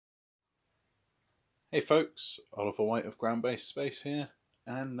Hey folks, Oliver White of Ground-Based Space here,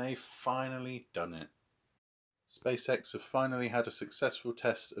 and they've finally done it. SpaceX have finally had a successful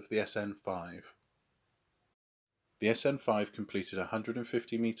test of the SN-5. The SN-5 completed a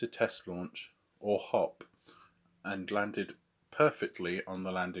 150 metre test launch, or hop, and landed perfectly on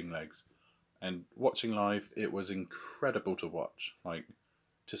the landing legs. And watching live, it was incredible to watch. Like,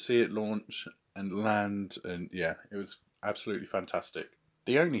 to see it launch and land, and yeah, it was absolutely fantastic.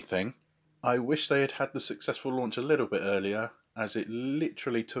 The only thing, I wish they had had the successful launch a little bit earlier, as it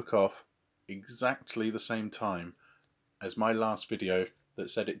literally took off exactly the same time as my last video that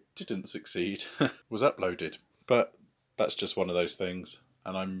said it didn't succeed was uploaded. But that's just one of those things,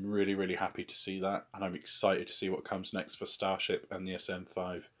 and I'm really happy to see that, and I'm excited to see what comes next for Starship and the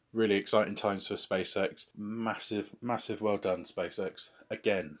SN-5. Really exciting times for SpaceX. Massive well done, SpaceX.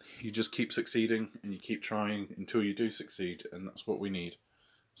 Again, you just keep succeeding and you keep trying until you do succeed, and that's what we need.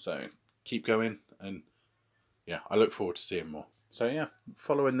 So keep going, and yeah, I look forward to seeing more. So yeah,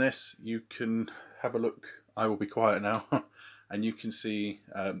 following this, you can have a look. I will be quiet now, and you can see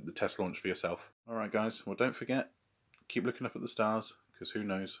the test launch for yourself. Alright guys, well don't forget, keep looking up at the stars, because who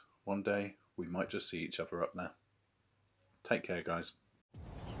knows, one day we might just see each other up there. Take care guys.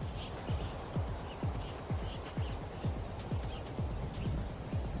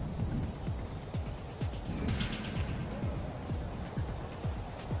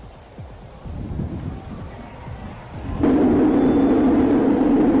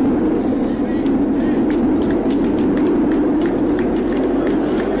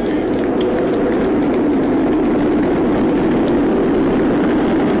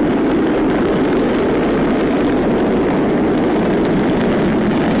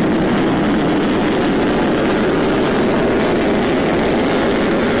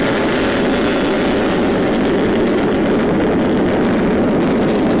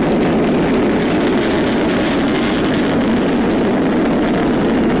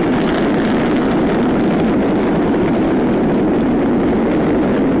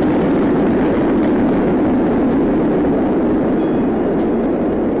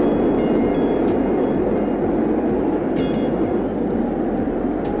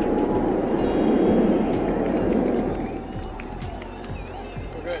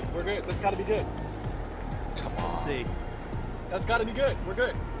 We're good. That's gotta be good. Come on. Let's see. That's gotta be good. We're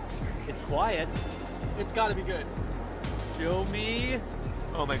good. It's quiet. It's gotta be good. Show me.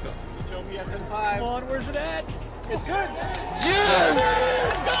 Oh my god. Show me SN-5. Come on, where's it at? It's good. Yes!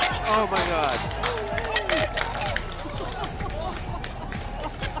 Oh my god.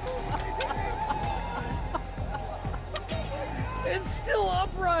 It's still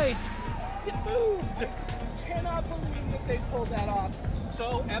upright. It moved. I cannot believe that they pulled that off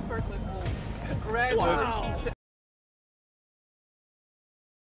so effortlessly. Congratulations to